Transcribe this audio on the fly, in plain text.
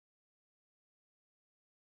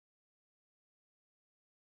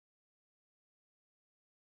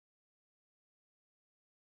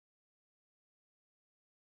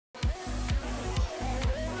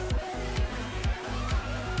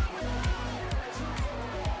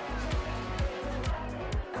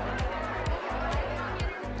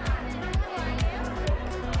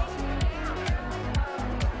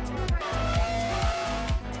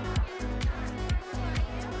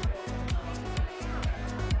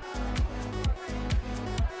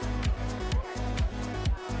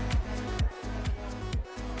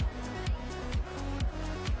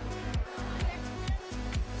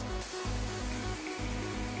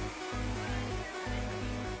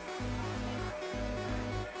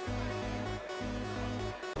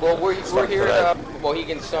Well, we're here at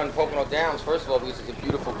Mohegan Sun Pocono Downs, first of all, because it's a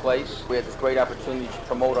beautiful place. We had this great opportunity to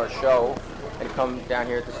promote our show and come down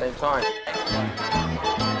here at the same time.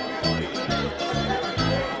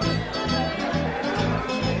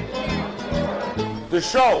 The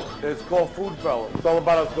show is called Food Fella. It's all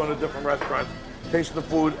about us going to different restaurants, tasting the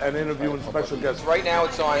food, and interviewing special guests. Right now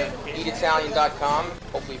it's on eatitalian.com.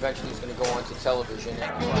 Hopefully eventually it's going to go on to television.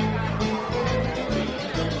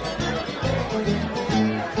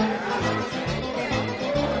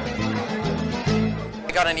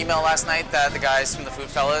 I got an email last night that the guys from the Food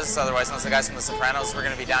Fellas, otherwise known as the guys from The Sopranos, were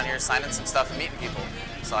going to be down here signing some stuff and meeting people.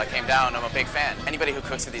 So I came down. I'm a big fan. Anybody who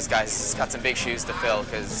cooks with these guys has got some big shoes to fill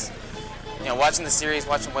because, you know, watching the series,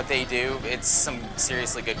 watching what they do, it's some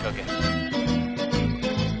seriously good cooking.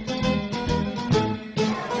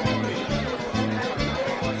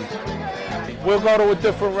 We'll go to a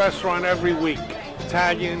different restaurant every week.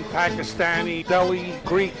 Italian, Pakistani, deli,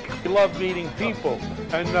 Greek. We love meeting people.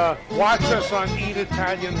 And watch us on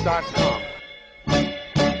eatitalian.com.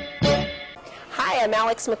 Hi, I'm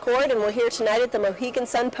Alex McCord, and we're here tonight at the Mohegan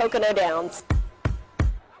Sun Pocono Downs.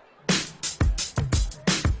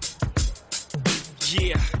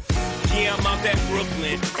 I'm out at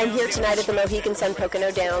Brooklyn. I'm here tonight at the Mohegan Sun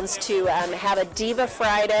Pocono Downs to have a Diva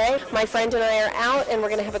Friday. My friend and I are out, and we're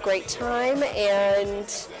going to have a great time and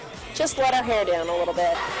just let our hair down a little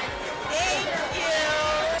bit.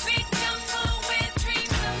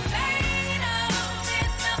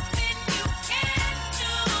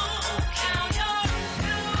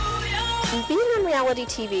 Being on reality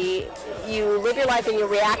TV, you live your life and you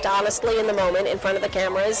react honestly in the moment in front of the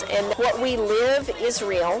cameras, and what we live is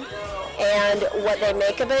real, and what they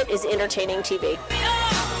make of it is entertaining TV.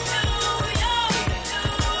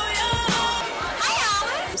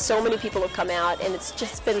 So many people have come out, and it's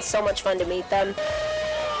just been so much fun to meet them.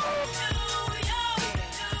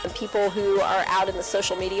 And people who are out in the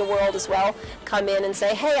social media world as well come in and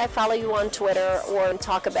say, hey, I follow you on Twitter, or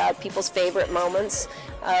talk about people's favorite moments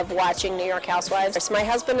of watching New York Housewives. My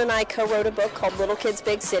husband and I co-wrote a book called Little Kids,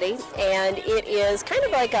 Big City, and it is kind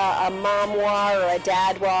of like a memoir or a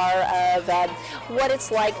dadwar of what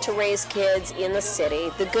it's like to raise kids in the city.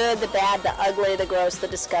 The good, the bad, the ugly, the gross, the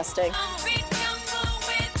disgusting.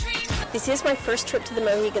 This is my first trip to the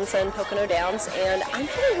Mohegan Sun Pocono Downs, and I'm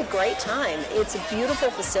having a great time. It's a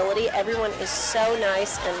beautiful facility. Everyone is so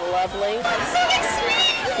nice and lovely.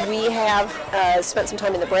 We have spent some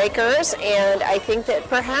time in the breakers, and I think that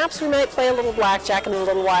perhaps we might play a little blackjack in a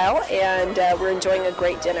little while, and we're enjoying a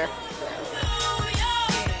great dinner.